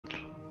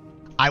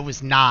I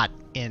was not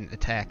in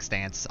attack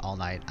stance all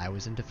night. I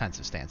was in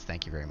defensive stance.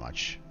 Thank you very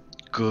much.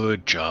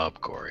 Good job,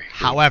 Corey.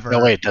 However...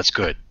 No, wait, that's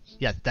good.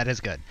 Yeah, that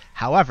is good.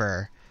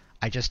 However,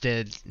 I just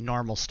did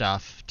normal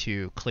stuff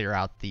to clear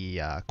out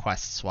the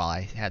quests while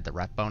I had the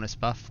rep bonus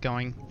buff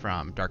going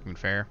from Darkmoon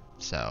Faire.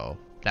 So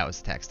that was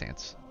attack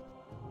stance.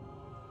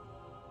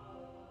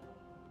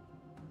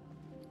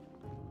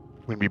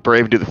 We're gonna be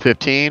brave and do the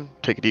 15.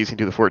 Take it easy and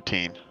do the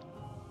 14.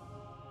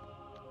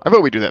 I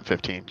vote we do that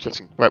 15.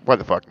 Just why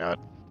the fuck not?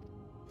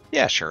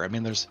 Yeah, sure. I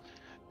mean,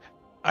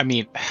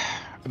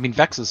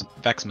 Vexmus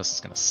is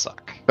gonna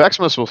suck.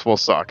 Vexmus will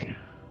suck.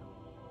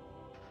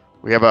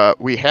 We have a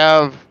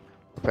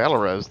battle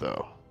res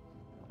though,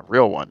 a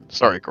real one.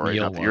 Sorry, Corey,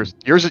 Real not one. yours.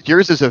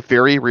 Yours is a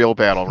very real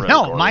battle res.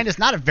 No, Corey. mine is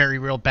not a very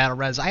real battle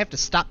res. I have to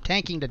stop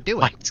tanking to do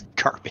it. Mine's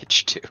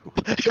garbage too.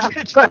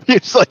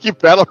 It's like you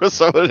battle res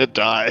someone to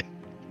die.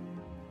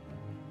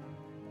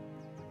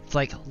 It's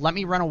like, let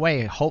me run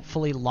away,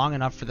 hopefully long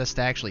enough for this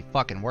to actually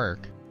fucking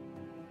work.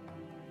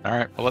 All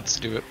right, well, let's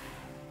do it.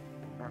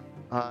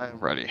 I'm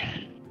ready.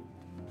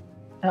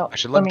 Oh, I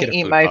should let let him me get a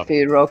eat food my pop.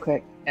 food real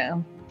quick.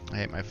 Yeah. I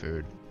hate my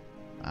food.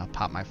 I'll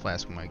pop my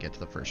flask when we get to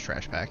the first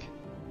trash pack.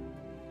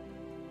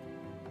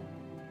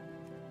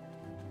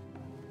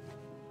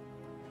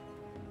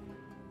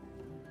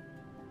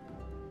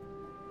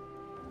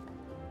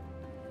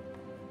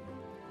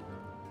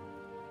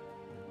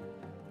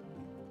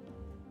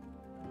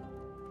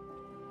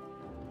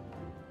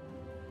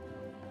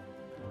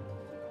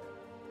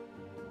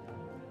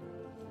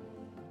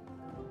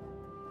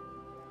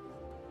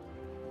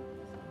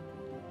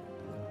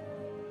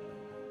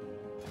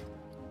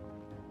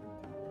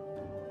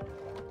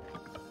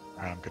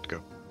 All right, I'm good to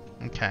go.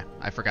 Okay,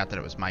 I forgot that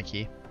it was my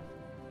key.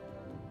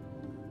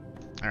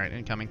 Alright,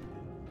 incoming.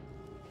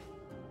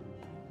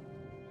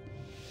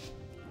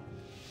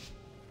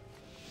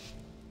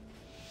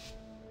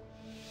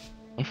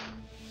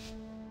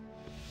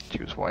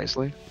 Choose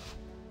wisely.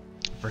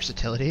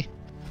 Versatility.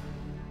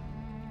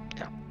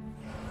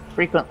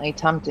 Frequently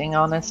tempting,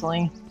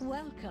 honestly.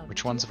 Welcome.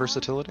 Which one's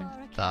versatility?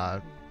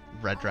 The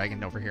red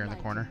dragon over here in the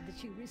corner.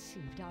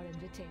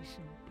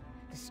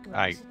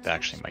 I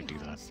actually might do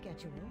that.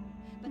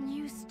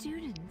 New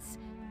students.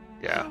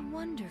 Yeah. How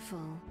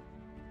wonderful.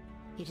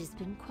 It has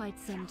been quite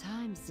some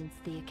time since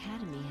the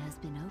academy has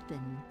been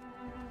open.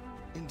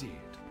 Indeed.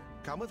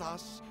 Come with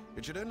us.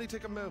 It should only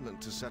take a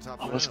moment to set up.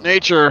 Oh, it's well.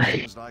 nature.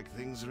 Seems like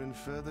things are in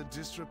further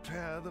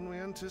disrepair than we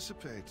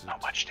anticipated.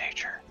 Not much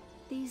nature.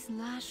 These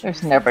lashes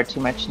There's never must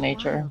too have much been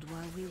nature. wild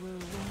while we were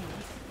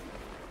away.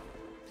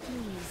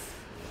 Please,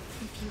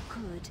 if you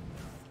could,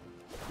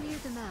 clear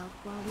them out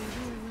while we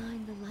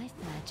realign the life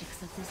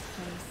magics of this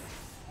place.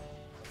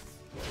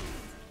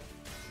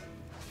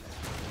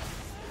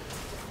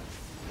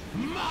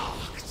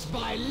 Marked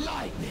by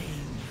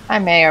lightning. I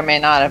may or may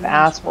not have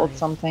assholed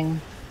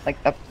something,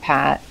 like the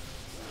pat.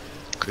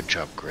 Good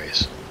job,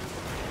 Grace.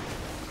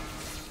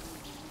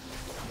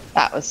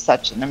 That was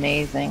such an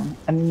amazing,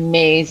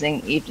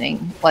 amazing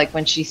evening. Like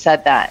when she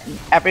said that, and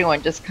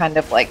everyone just kind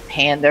of like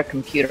panned their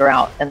computer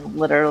out, and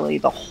literally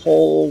the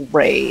whole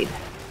raid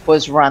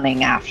was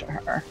running after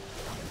her.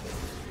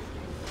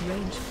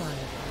 Range 5.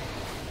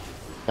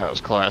 That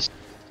was class.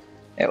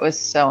 It was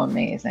so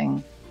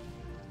amazing.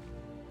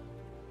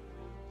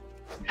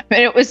 I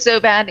mean, it was so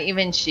bad,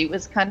 even she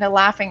was kind of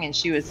laughing, and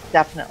she was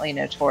definitely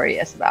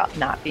notorious about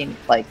not being,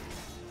 like,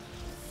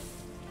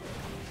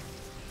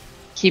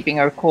 keeping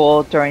her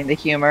cool during the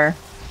humor.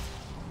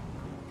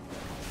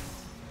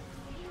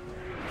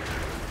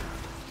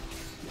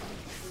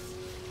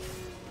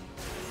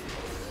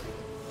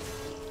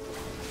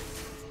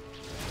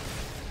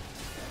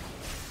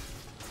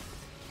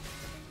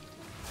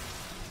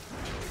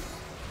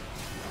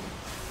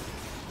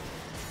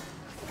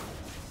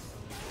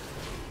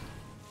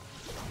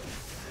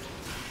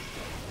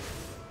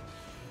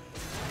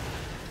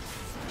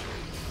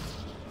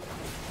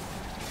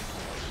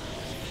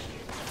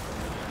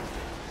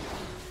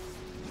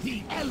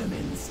 The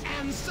elements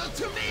answer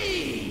to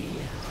me!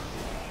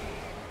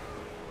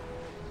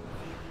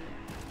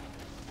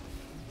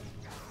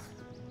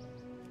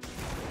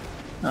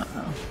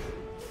 Uh-oh.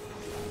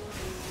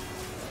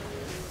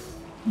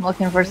 I'm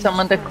looking for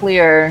someone to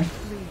clear.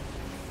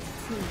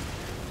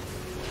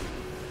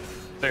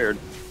 Cleared.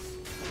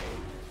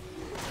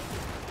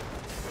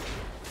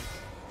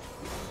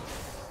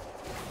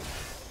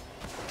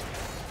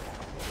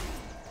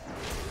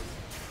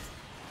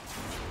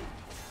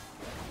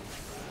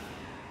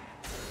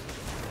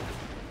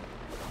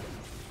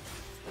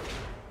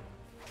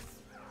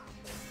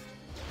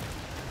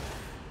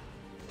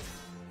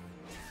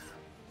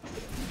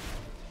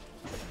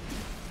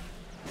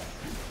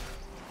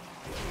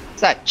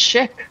 It's that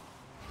chick.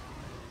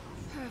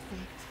 Perfect.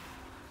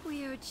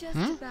 We are just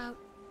about.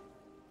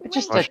 It's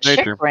just Watch a chick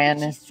nature. ran.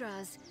 Alright,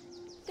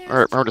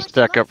 remember to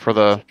stack up for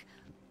the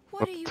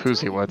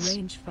Who's what's.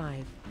 Range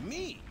 5.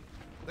 Me?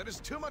 There is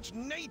too much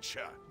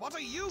nature. What are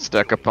you?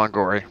 Stack up on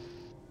Gory.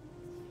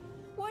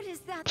 What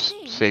is that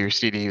thing? Save your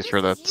CDs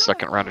for the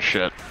second round of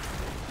shit.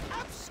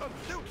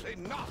 Absolutely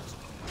not.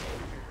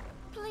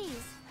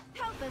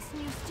 give us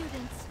new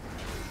students.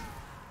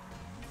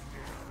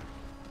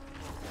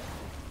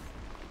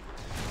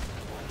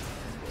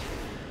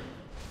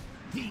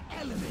 The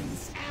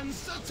elements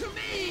answer to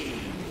me!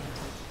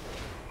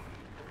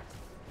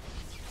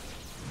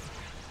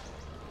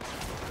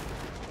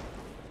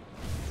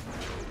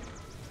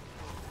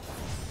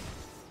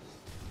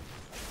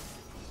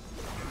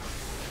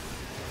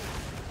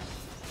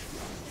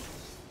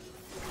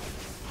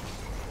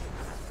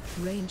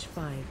 Range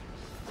 5.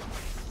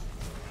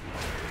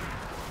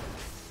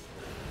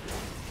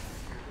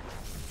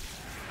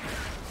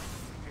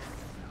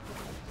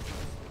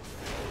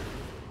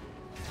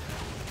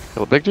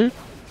 Kill a big dude?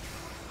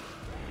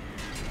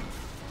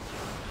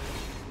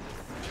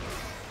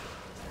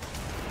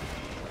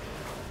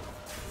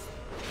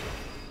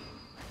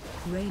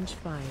 Range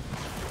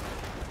 5.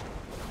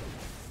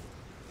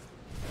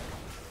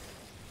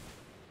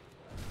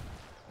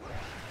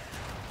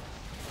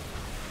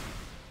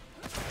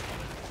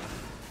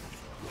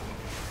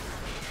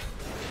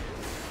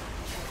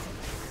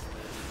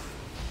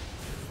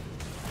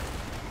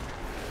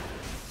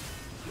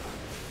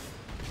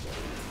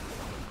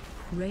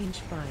 Range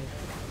 5.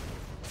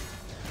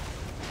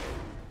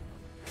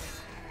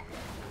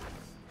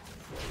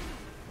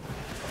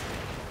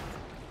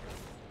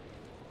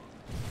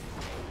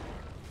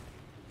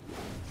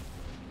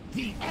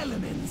 The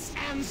elements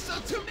answer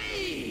to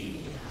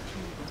me!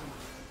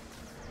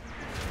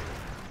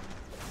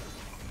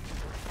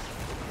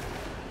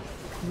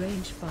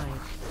 Range 5.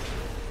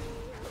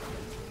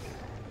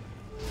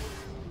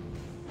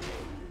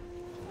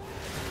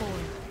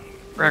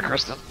 Rare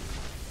Kristen.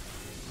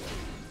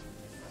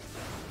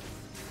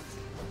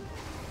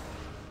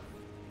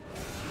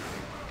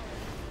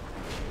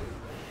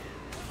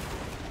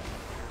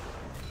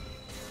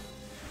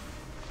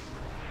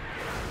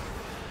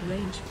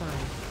 Range 5.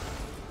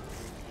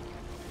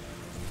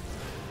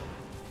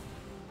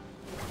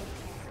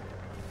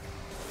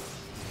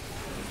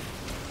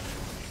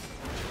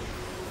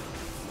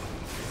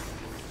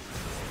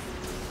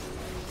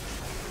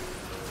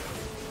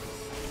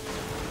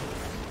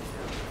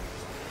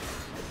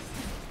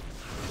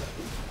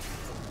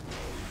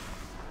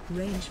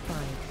 Range 5.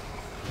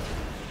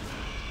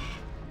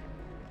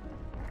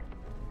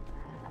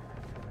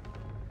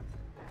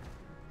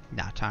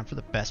 Now time for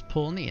the best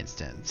pull in the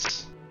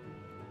instance.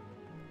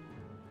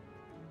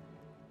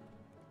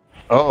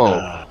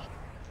 Oh.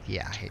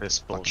 Yeah, I hate This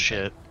fucking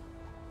bullshit.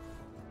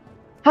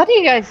 How do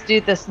you guys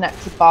do this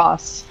next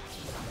boss?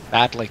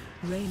 Badly.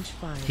 Range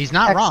 5. thing. He's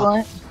not wrong.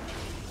 Excellent.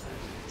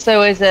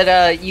 So is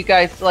it you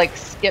guys like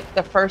skip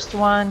the first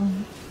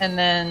one and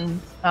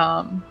then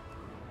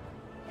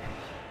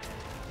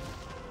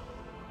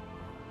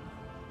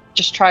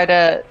just try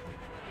to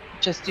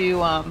just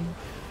do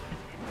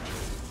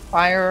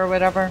fire or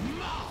whatever?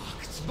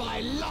 Marked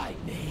by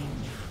lightning!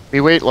 We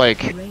wait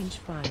like Range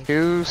 5.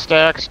 2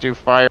 stacks, do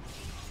fire.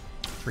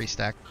 3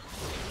 stack.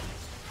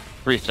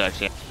 3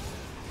 stacks, yeah.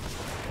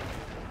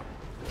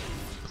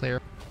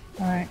 Clear.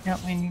 Alright, no,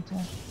 we need to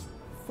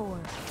 4,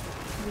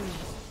 3,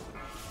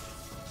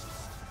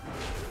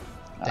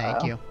 Thank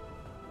Uh-oh. you.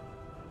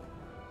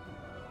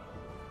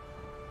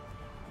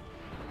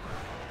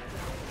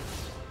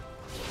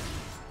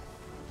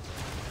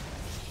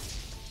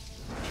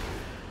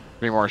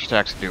 Three more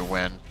stacks to do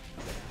win.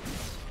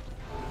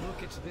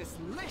 Look at this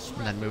lish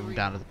And then move him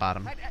down to the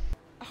bottom.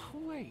 Oh,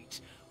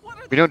 wait. What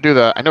are We don't do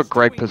that. I know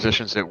Greg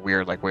positions it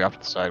weird, like way off to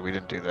the side. We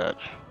didn't do that.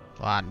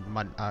 Well,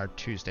 on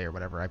Tuesday or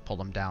whatever, I pulled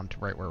him down to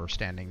right where we're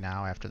standing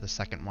now after the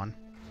second one.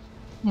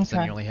 So then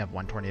Okay. you only have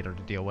one tornado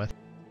to deal with.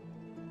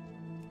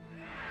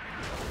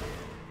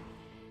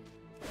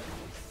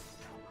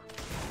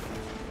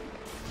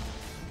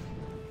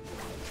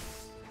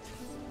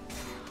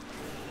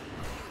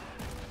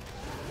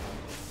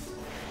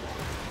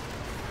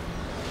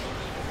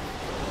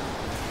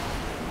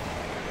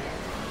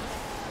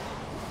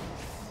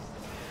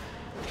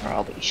 What are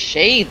all these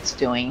shades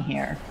doing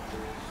here?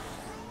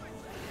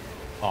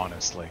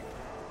 Honestly.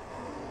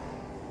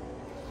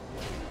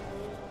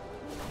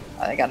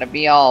 They gotta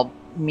be all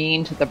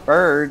mean to the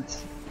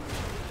birds.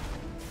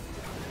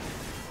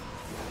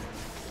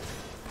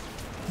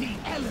 the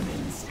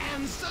elements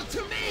answer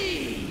to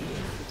me?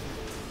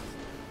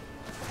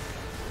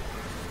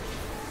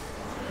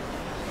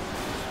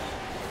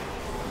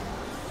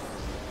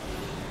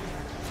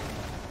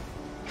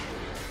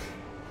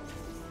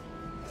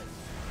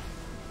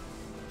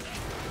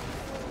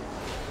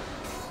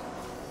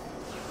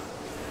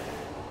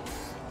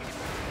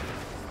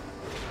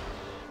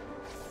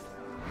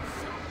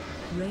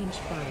 Range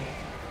 5.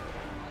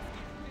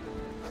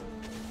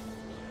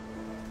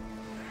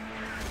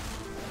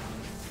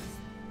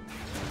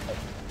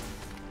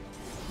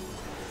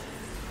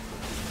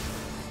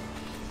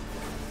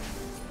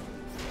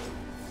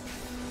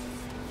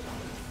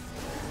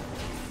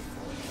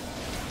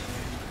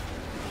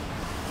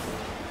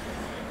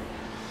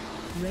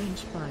 Range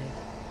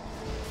 5.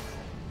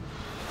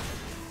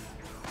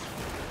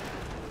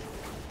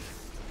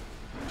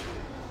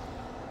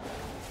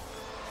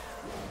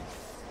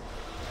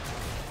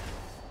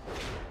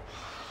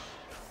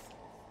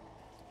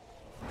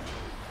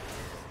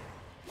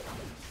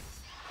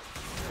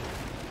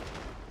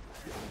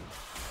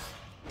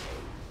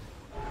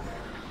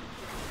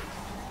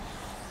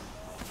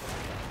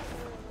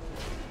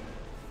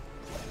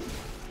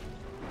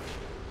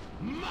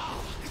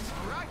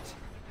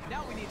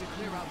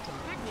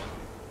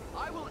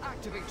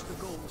 activates the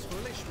goals for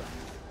Lishra.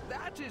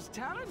 That is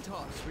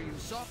Talentos for you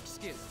soft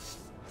skins.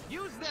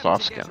 Use them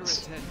Soft to get her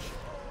skins. attention.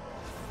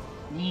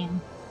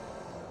 Mean.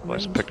 I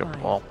just Range picked up the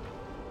 5. ball.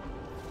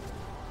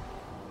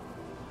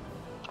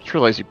 I just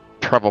realized you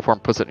travel form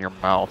puts it in your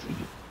mouth.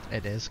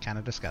 It is kind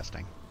of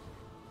disgusting.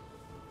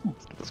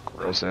 This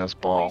gross ass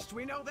At ball. least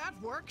we know that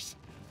works.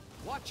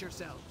 Watch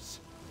yourselves.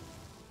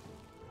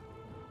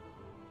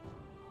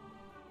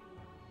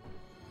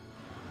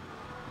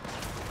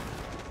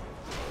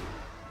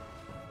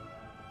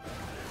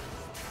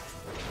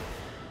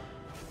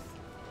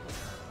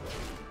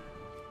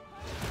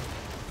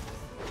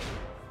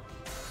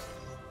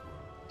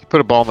 If you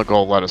put a ball in the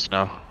goal, let us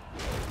know.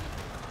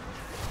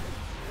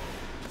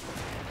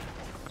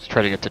 Let's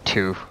try to get to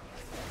 2.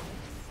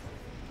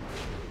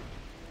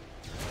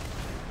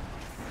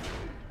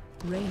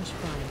 Range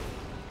 5.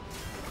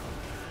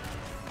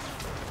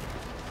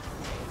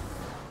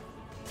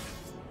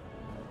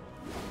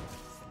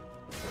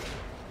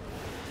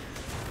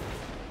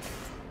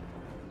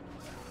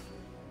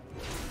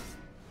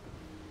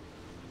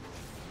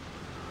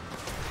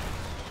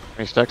 How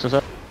many stacks is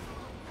that?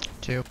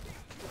 2.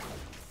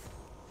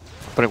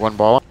 Putting 1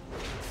 ball on.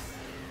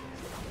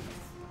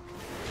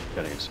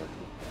 Getting a second.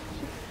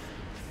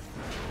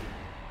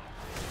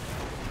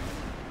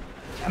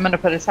 I'm gonna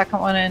put a second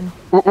one in.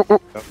 Ooh, ooh,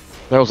 ooh.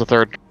 That was the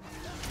 3rd.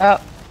 Oh,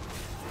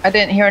 I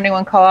didn't hear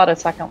anyone call out a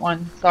second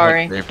one.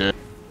 Sorry. Dave did.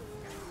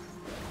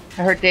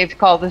 I heard Dave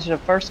call this the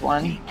first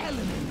one.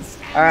 Elements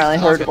I only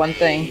heard one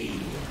thing.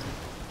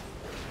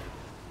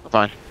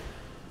 Fine.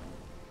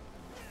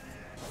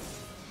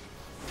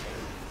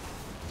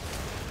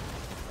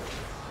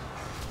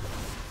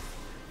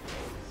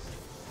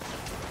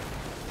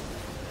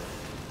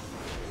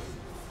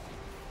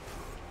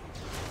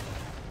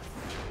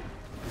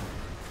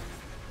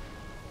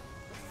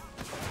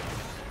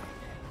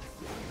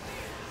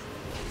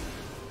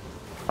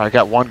 I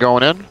got 1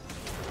 going in.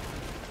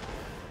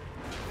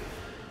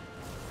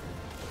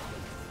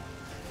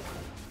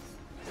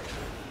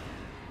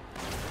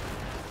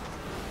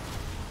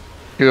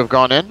 Two have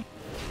gone in.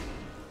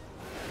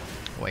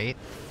 Wait.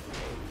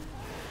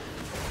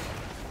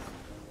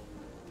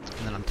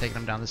 And then I'm taking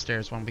him down the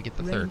stairs when we get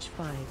the Range 3rd.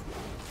 5.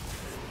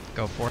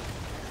 Go for it.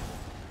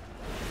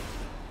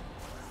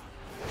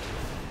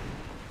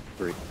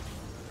 3.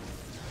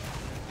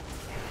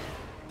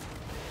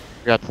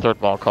 We got the 3rd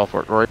ball. Call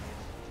for it, Rory.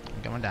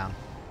 I'm going down.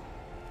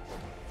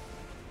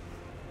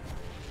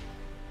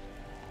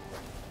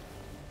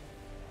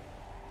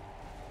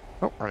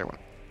 Oh, already went.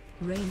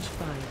 Range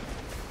 5.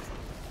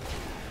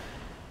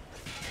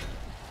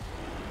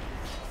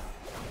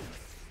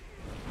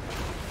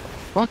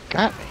 Fuck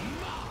got me.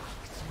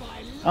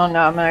 Oh no,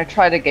 I'm gonna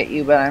try to get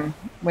you, but I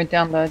went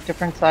down the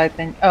different side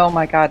thing. Oh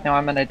my god, no,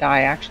 I'm gonna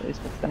die actually is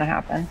what's gonna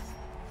happen.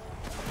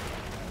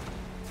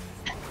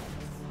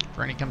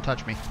 Fernie, come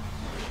touch me.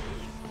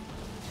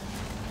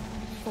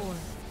 4,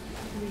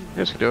 3, You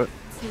guys can do it.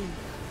 2,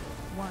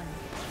 1.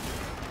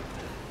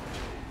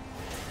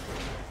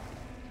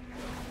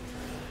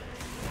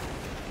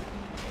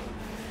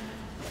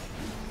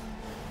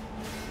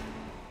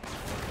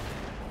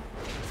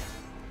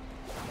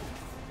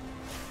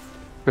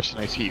 Kristen,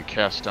 I see you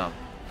cast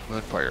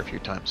Moonfire a few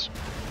times.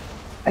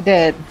 I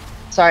did.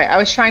 Sorry, I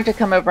was trying to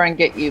come over and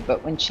get you,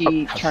 but when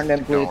she Oh, turned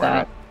and blew don't worry.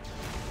 that.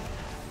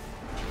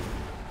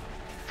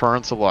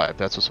 Fern's alive,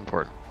 that's what's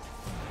important.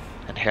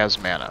 And has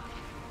mana.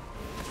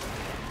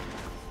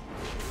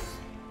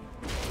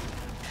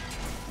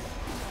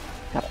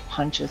 Gotta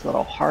punch his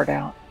little heart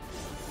out.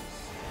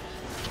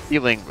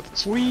 Healing with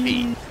his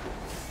feet.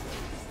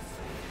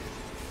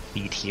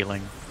 Feet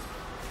healing.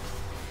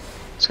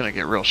 It's gonna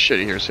get real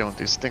shitty here soon with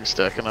these things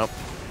stacking up.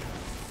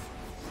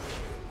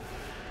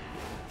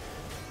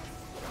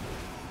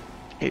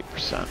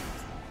 8%.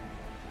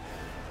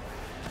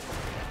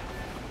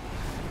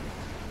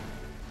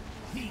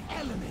 The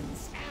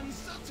elements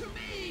answer to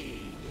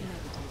me.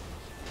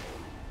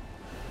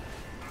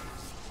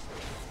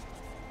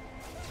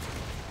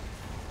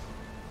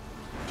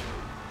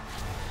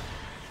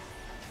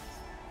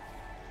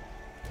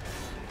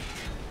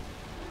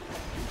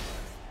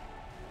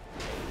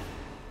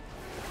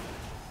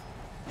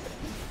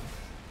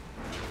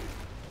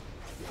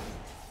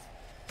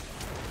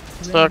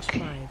 Stuck.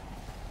 Range 5.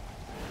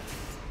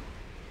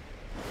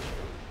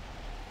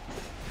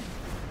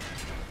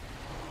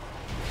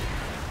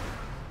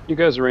 You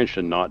guys arranged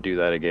to not do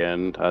that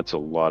again. That's a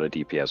lot of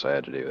DPS I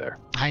had to do there.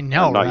 I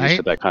know, I'm not right? used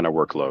to that kind of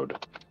workload.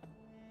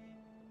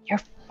 You're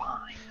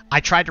fine. I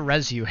tried to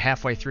res you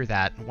halfway through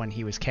that when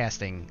he was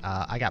casting.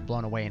 I got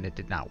blown away and it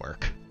did not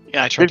work.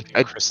 Yeah, I tried to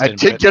I get Kristen,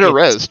 did but get a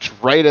it's- res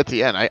right at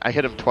the end. I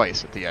hit him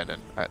twice at the end,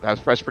 and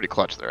that was pretty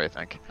clutch there, I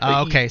think.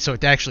 Oh, okay, so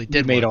it actually You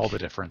did made work. all the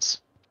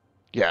difference.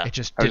 Yeah. It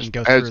just I was- didn't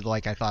go I was- through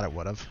like I thought it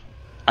would have.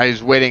 I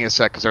was waiting a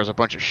sec because there was a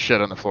bunch of shit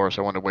on the floor,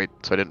 so I wanted to wait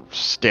so I didn't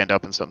stand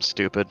up in something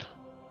stupid.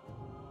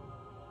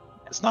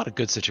 It's not a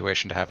good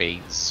situation to have a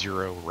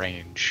 0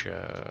 range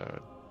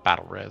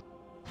battle res.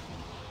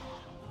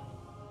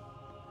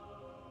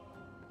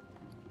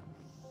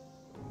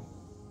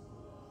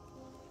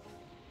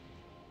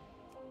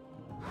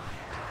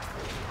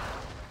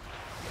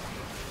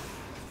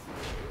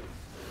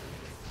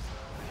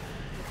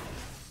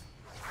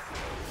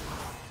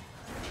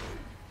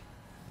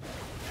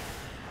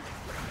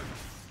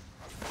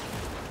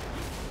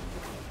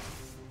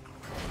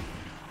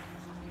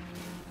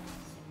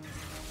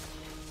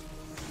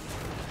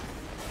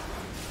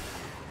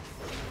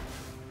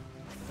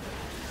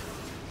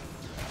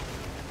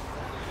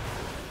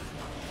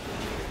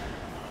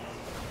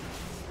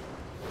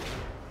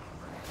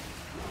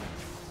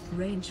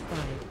 Range 5.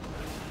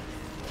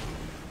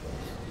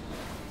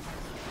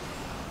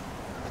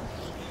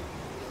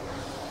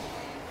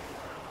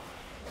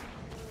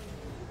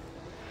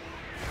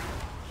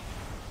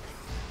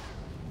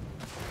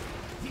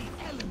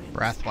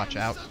 Breath, watch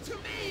out.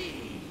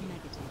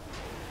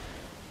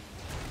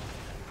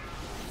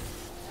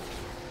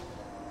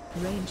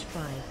 Range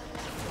 5.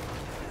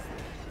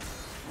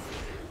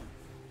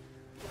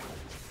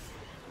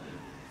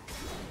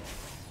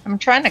 I'm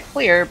trying to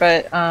clear,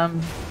 but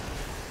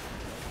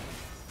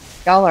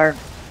y'all are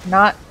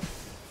not.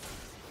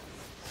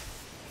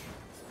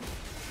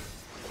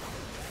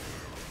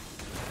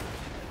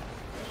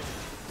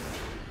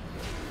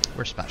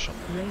 We're special.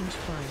 Range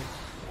 5.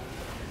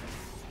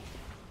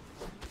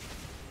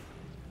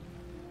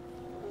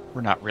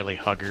 We're not really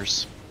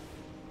huggers.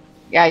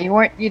 Yeah, you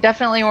weren't. You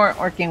definitely weren't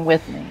working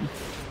with me.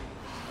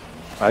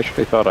 I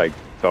actually thought I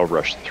fell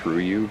rushed through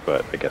you,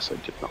 but I guess I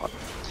did not.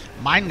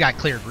 Mine got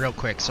cleared real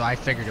quick, so I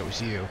figured it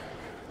was you.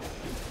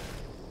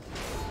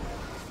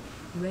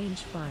 Range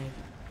 5.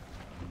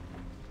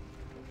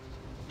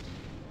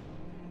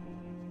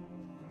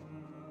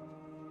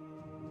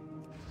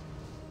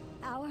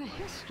 Our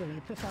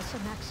history professor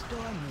Max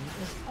Dorman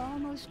is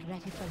almost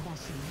ready for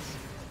lessons.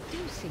 Do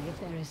see if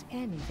there is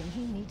anything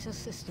he needs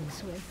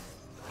assistance with.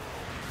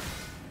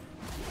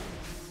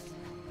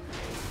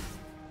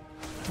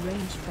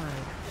 Range 5.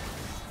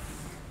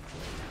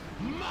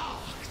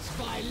 Marked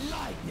by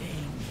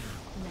lightning.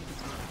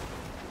 Negative.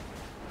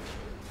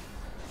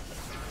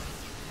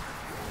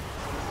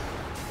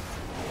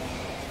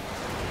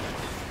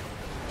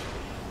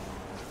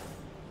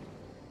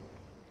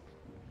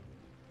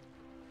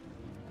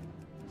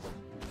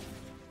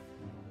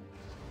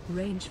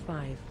 Range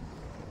 5.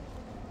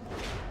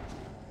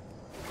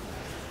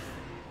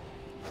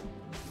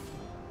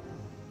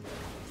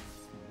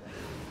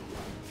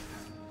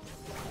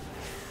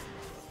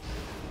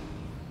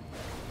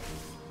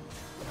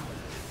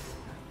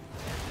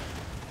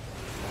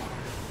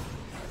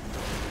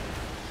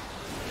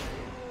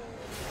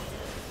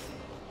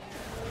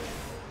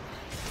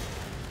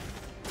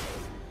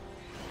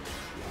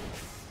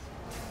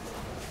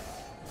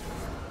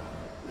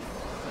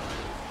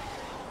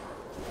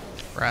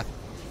 Breath.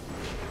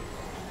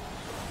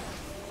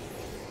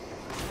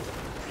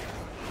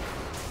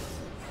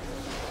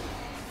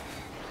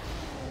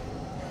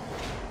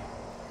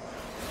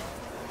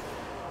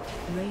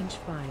 Range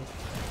 5.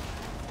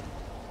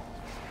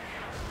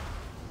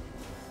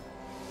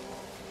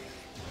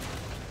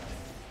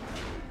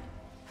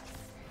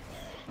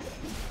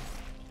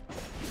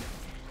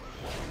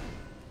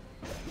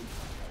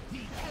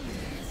 The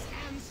elements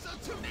answer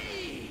to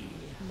me.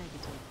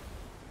 Negative.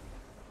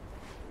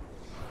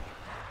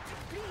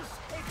 Please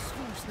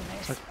excuse the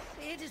mess.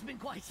 It has been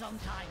quite some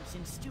time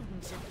since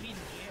students have been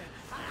here.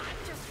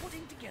 I'm just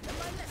putting together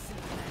my lesson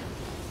plan.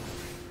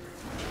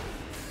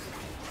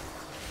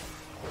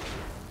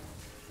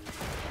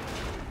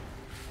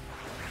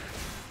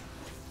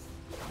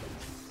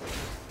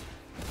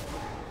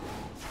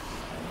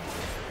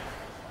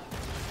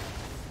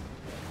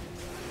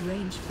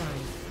 Range 5.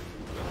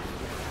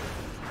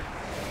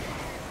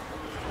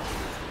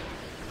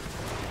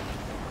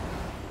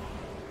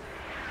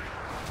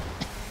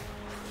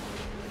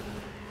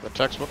 The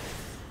textbook.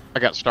 I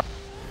got stuck.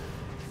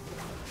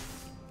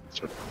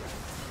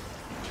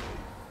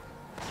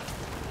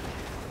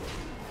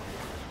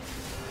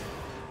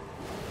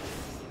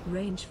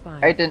 Range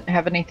 5. I didn't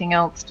have anything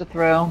else to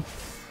throw.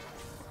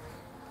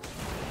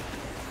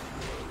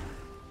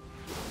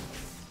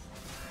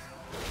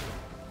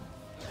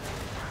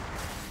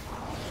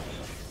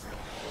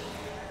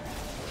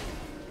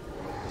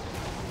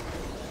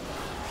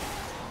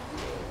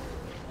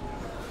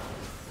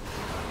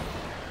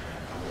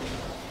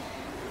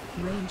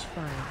 Range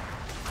 5.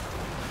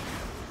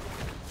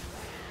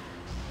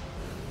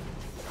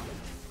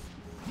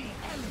 The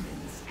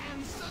elements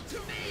answer to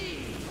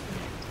me.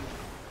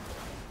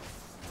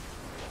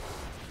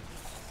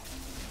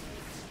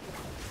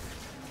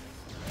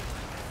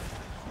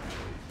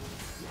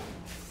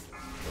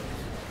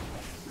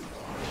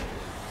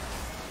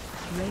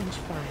 Range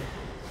 5.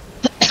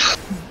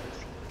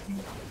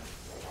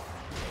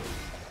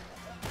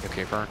 You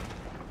okay, Vern?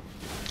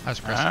 How's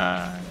Chris?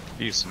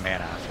 Use some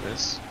mana after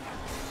this.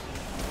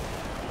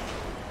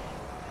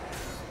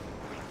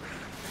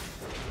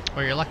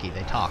 Well, you're lucky.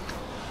 They talk.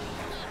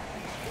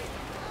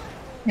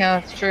 Yeah,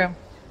 that's true.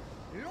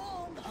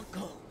 Long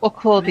ago, We'll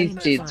cool these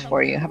dudes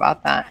for you. How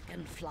about that?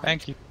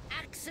 Thank you.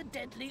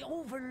 accidentally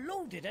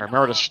overloaded. I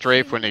remember to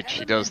strafe when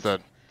she does the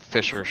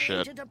Fisher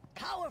shit.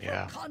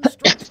 Yeah.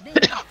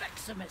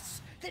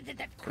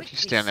 If you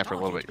stand there for a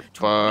little bit, you're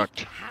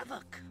fucked.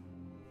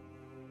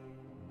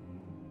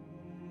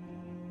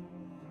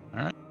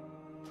 Alright.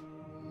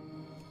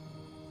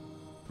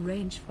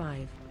 Range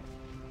 5.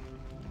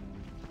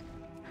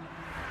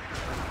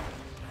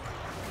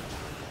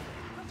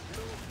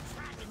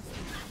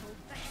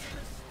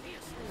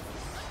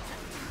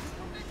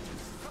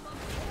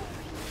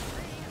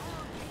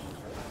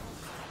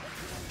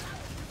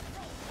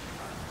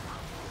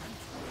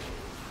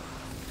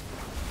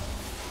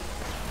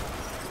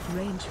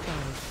 Range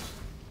 5.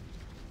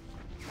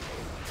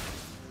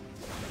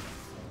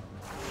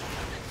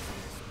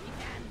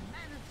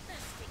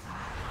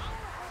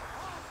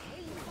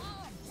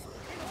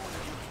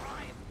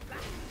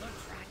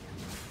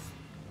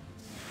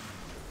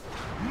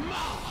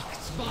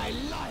 Marked by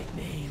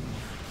lightning.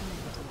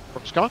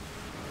 Corpse coming.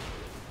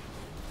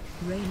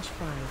 Range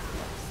 5.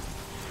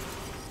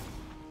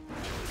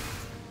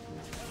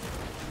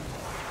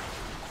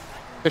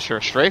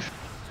 Fisher, strafe.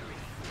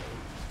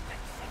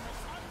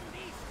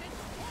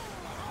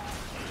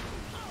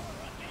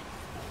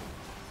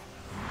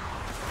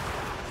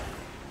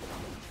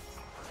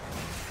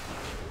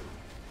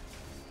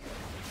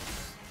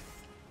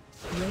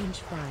 Range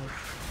 5.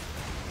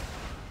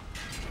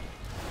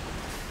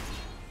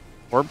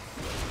 Orb.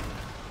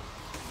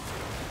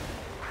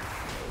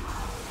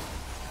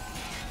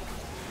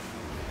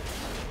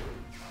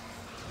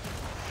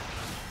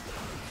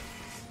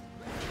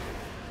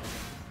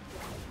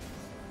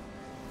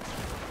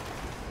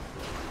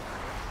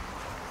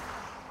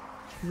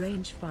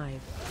 Range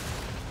 5.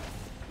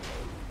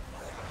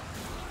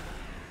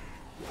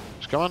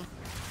 It's coming.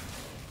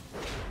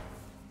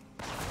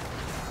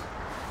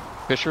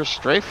 Fisher,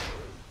 strafe.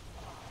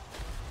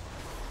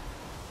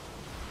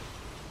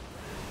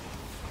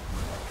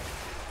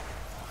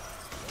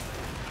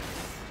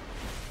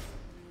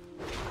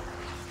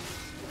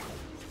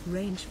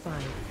 Range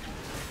 5.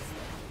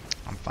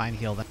 I'm fine,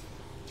 heal them.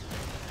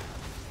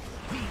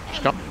 It's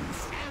coming.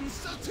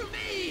 Answer to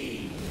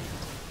me.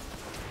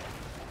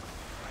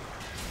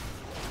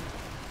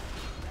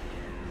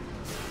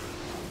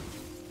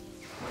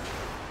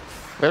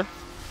 There.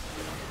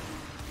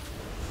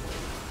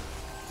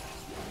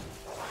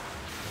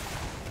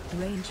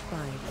 Range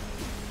 5.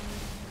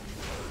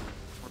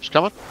 It's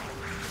coming.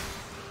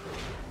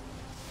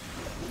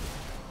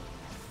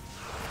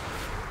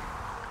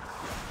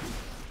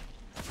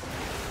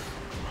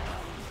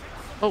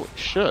 Holy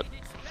shit.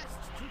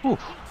 Whew.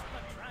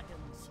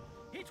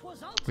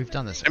 We've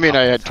done this. I mean,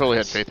 I had totally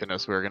had faith in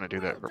us. We were gonna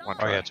do that for one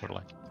Oh try. yeah,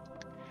 totally.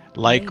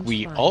 Like Range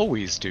we 5.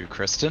 always do,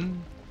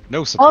 Kristen.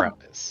 No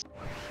surprise.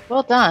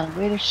 Well done.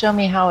 Way to show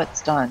me how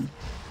it's done.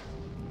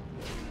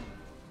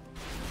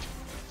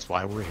 That's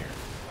why we're here.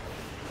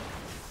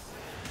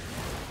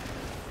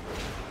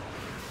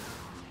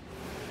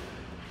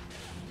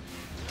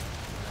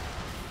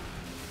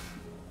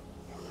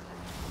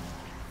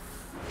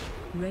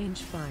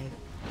 Range 5.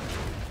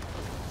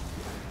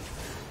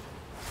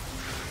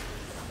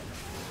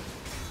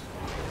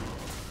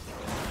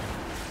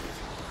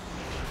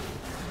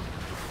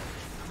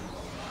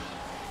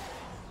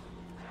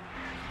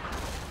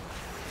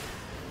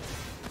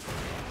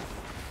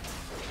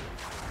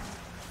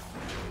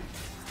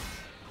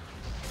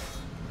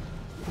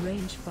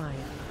 Range 5.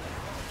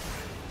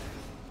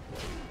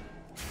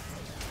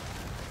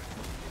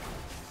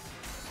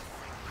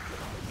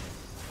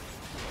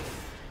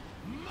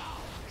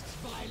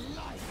 Marked by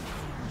lightning.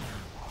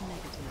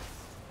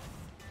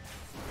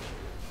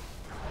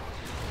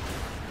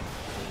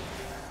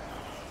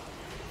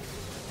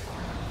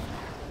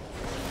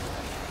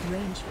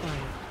 Range 5.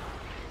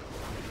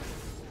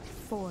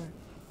 4,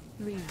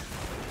 3,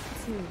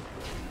 2,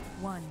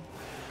 1.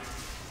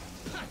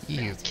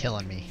 You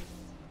killing me.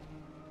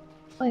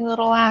 Like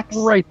little axe.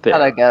 Right there.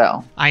 Gotta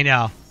go. I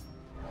know.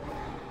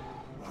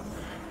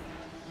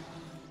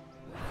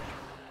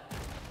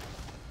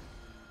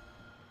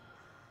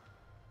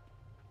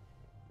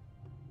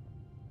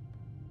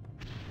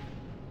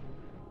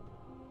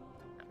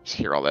 Just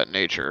hear all that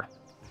nature.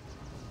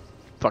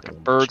 Fucking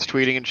birds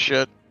tweeting and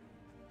shit.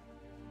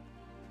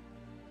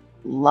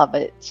 Love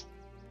it.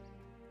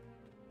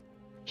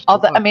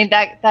 Although, I mean,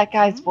 that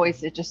guy's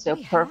voice is just so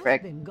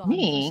perfect.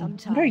 Me?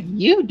 What are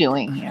you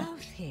doing here?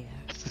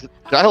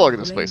 Dialogue in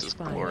this place Range is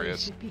 5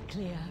 glorious. should be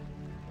clear.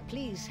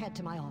 Please head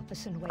to my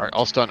office and wait. Alright,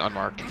 all stun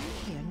unmarked.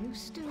 Here, new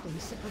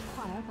students that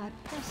require my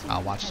personal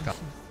I'll watch Scott.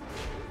 attention.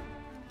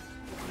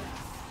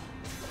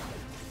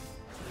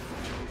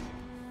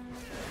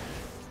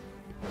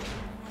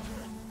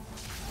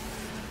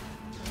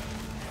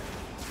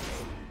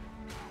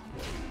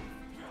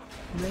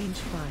 Range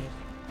 5.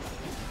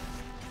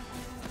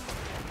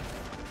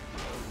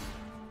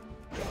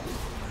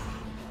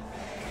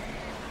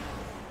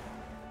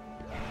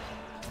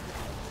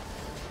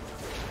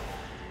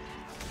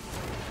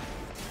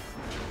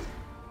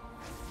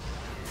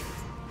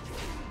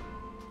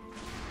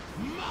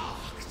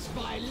 Marked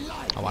by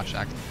lightning. I'll watch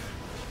that.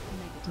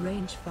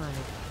 Range 5.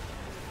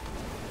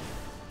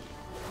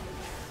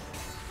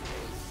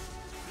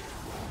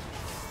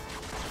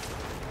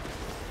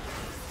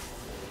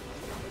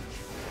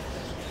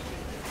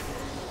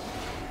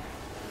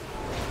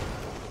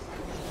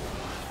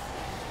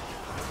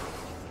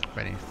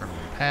 Ready for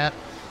Pat.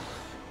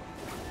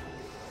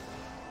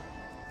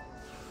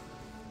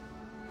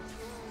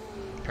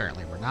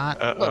 Apparently we're not.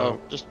 Oh,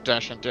 just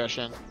dash in, dash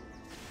in.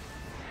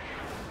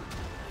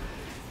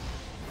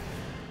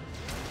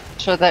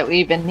 Sure that we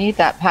even need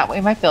that, Pat. We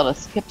might be able to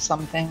skip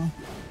something.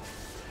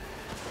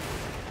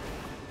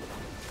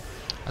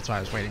 That's why I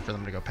was waiting for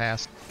them to go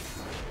past.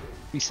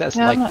 He says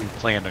Yeah, like I'm not- we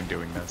planned on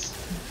doing this.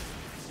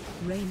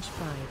 Range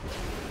 5.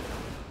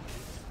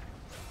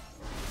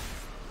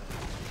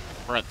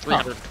 We're at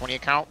 320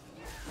 account.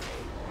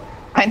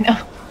 I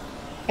know.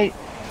 I,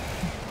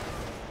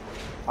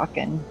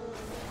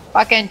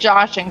 fucking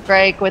Josh and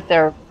Greg with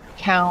their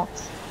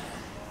counts.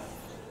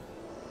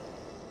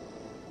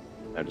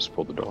 I just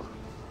pulled the door.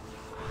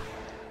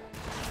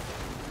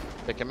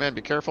 Take him in.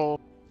 Be careful.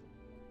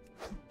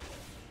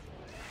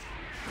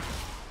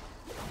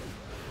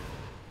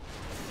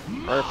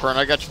 All right, Fern.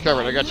 I got you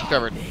covered. I got you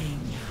covered.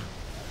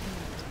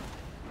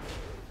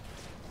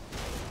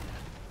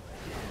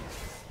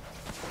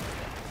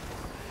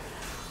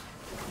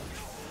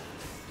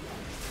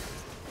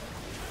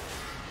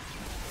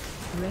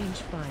 Range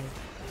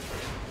 5.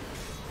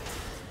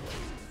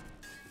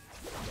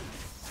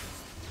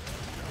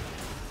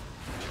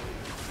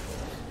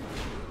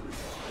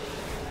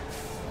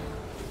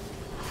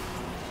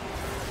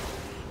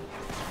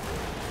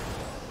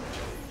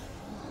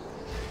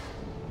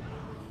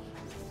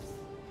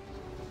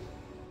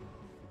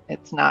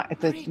 It's not.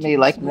 It's to me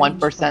like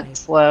 1%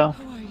 slow.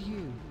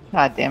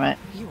 God damn it.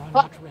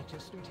 Well,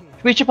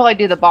 we should probably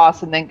do the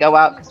boss and then go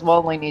out because we'll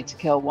only need to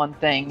kill one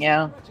thing.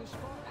 Yeah.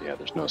 Yeah,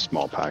 there's no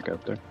small pack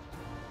out there.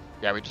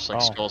 Yeah, we just like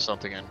Oh. skull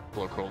something and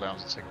blow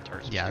cooldowns and single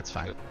targets. Yeah, that's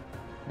fine.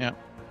 Yeah.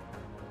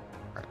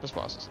 Alright, this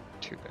boss isn't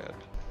too bad.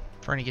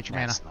 Fernie, get your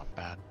mana. That's not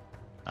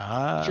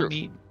bad. Sure.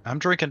 I'm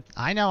drinking.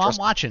 I know, Trust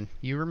I'm watching.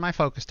 You were my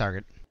focus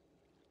target.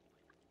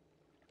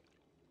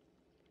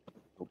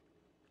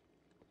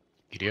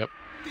 Idiot.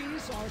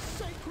 These are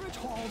sacred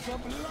halls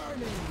of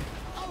learning.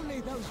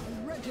 Only those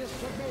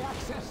registered may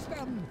access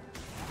them.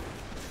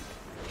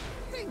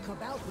 Think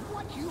about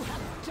what you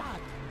have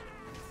done.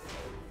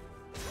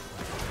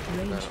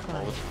 Range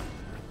 5.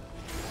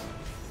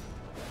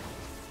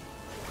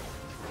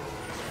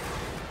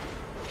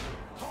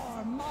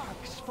 Poor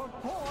marks for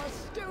poor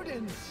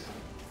students.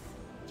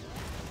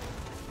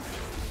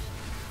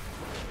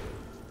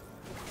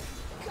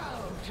 Go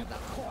to the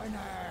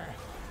corner.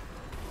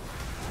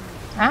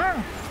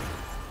 Ah.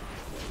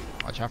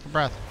 Watch out for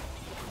breath.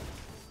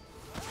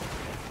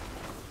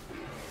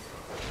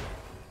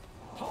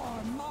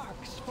 Poor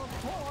marks for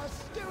poor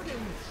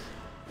students.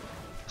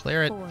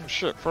 Clear it. 4.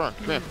 Shit, Fern,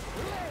 come in.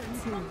 Learn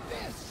from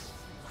this.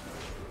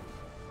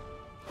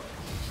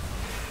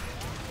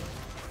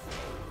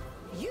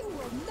 You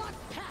will not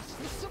pass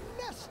the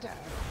semester.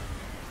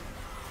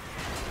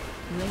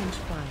 Range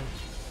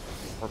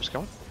 5. Orb's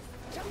going.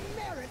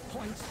 Demerit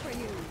points for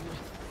you.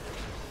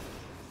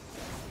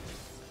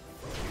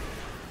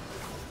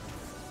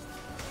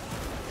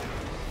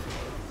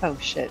 Oh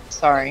shit.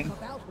 Sorry. Think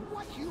about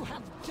what you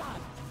have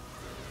done.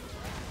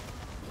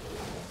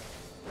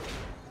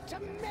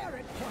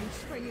 Demerit points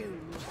for you.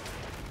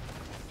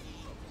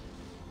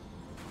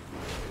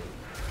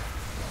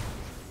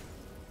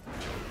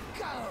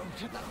 Go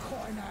to the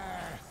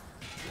corner.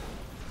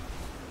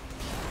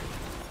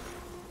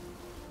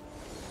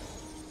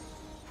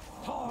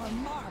 Poor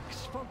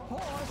marks for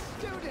poor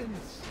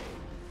students.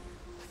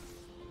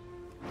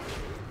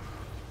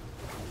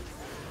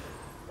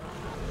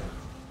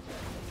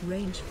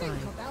 Range Think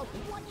 5. about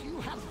what you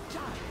have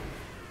done.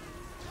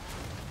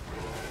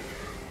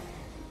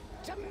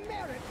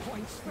 Demerit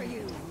points for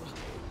you.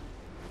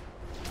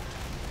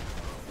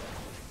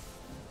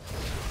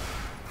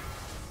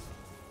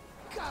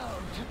 Go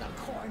to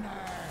the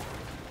corner.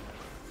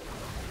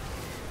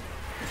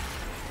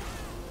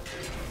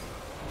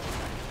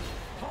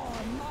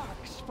 Poor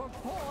marks for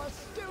poor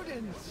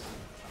students.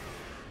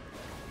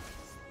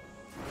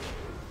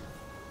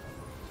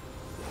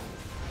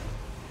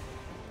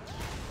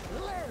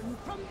 Learn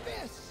from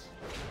this.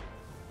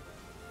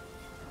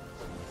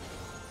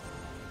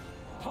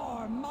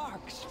 Poor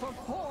marks for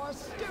poor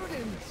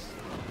students.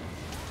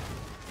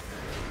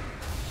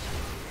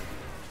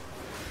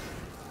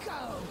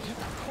 Go to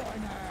the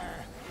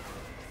corner.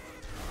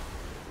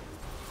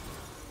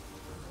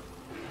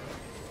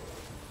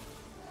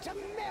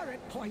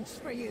 Demerit points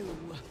for you.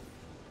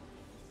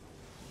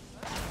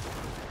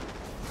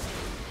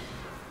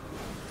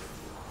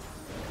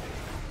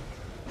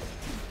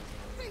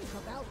 Think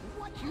about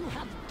what you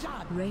have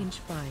done. Range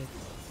 5.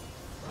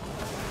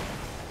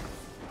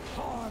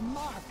 Poor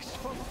marks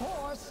for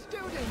poor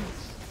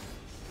students.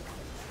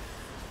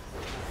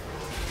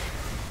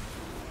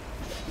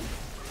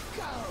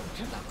 Go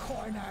to the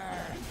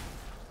corner.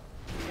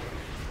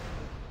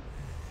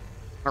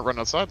 I'll run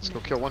outside. Let's go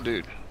kill one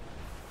dude.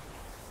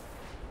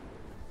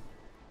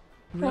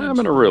 I'm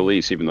gonna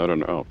release, even though I don't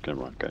know. Oh,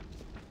 never mind. Okay.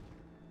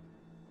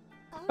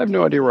 I have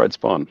no idea where I'd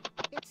spawn.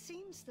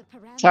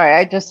 Sorry,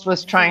 I just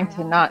was trying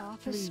to not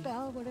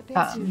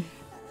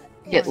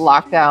get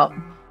locked out.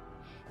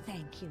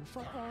 Thank you for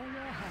all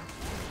your help.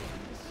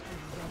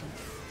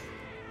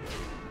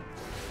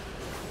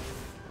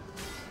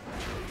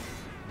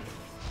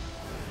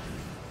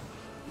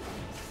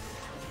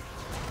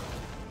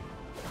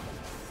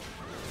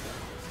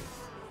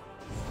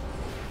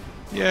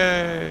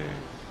 Yay!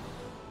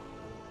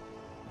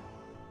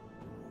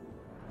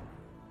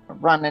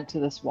 Run into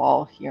this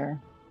wall here.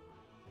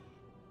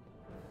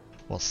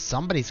 Well,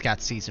 somebody's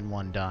got season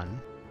 1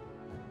 done.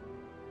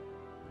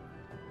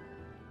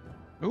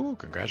 Ooh,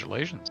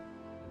 congratulations.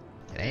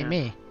 It ain't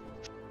me.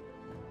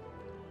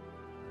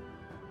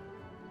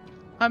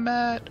 I'm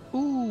at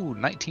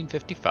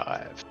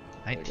 1955.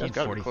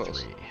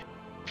 1943.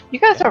 You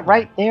guys are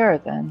right there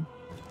then.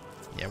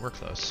 Yeah, we're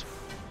close.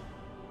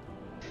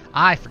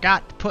 I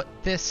forgot to put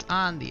this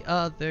on the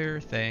other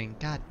thing.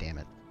 God damn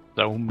it.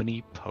 So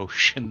many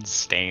potion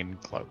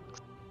stained cloaks.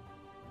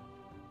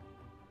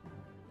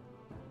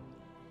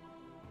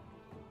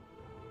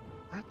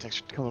 Thanks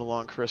for coming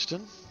along,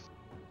 Kristen.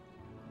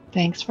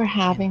 Thanks for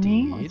having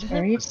me. It was Indeed.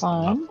 very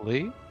fun.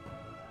 Lovely.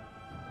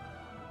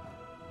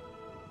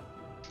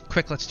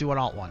 Quick, let's do an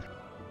alt one.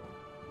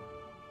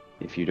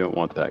 If you don't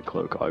want that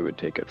cloak, I would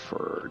take it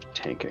for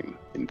tanking.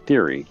 In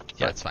theory.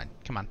 Yeah, that's fine.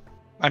 Come on.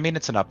 I mean,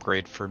 it's an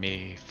upgrade for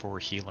me for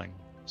healing.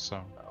 So,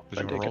 did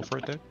I'd you take roll it. for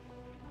it, Dave?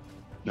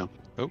 No.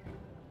 Oh.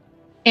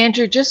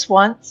 Andrew, just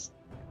once.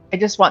 I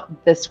just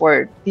want this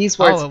word. These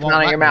words it to come won't out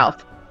of let your me.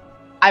 mouth.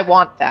 I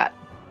want that.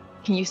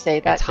 Can you say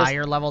that? It's just-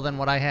 higher level than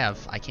what I have.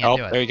 I can't Oh,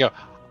 do it. there you go.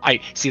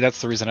 I see.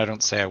 That's the reason I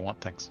don't say I want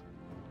things.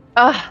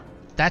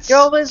 That's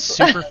Joel was-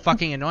 super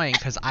fucking annoying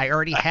because I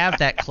already have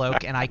that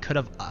cloak and I could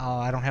have. Oh,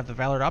 I don't have the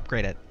valor to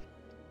upgrade it.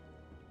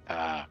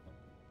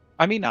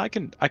 I mean, I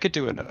could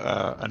do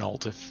an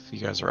alt if you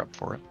guys are up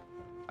for it.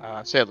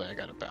 Sadly, I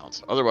got to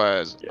bounce.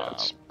 Otherwise, Yeah,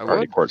 it's I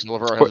already would. quartz.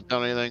 Silver It's hasn't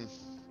done anything.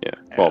 Yeah.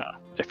 Well,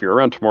 if you're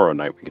around tomorrow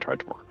night, we can try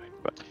tomorrow night.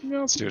 But Yeah,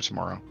 let's do it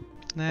tomorrow.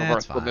 Nah, Silver's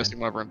that's still fine. missing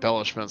one of her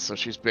embellishments, so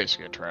she's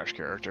basically a trash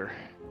character.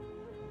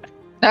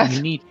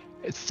 You need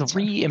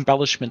 3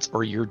 embellishments,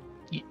 or you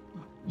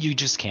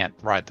just can't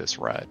ride this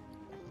ride.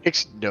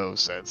 Makes no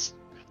sense.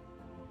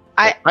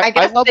 I guess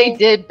level- they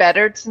did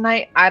better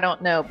tonight. I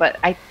don't know, but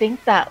I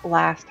think that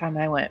last time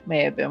I went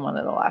may have been one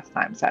of the last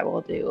times I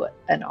will do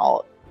an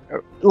alt.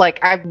 Like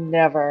I've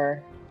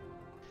never,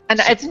 and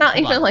So, it's not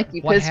hold even on. like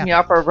you What pissed me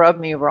off or rubbed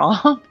me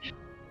wrong.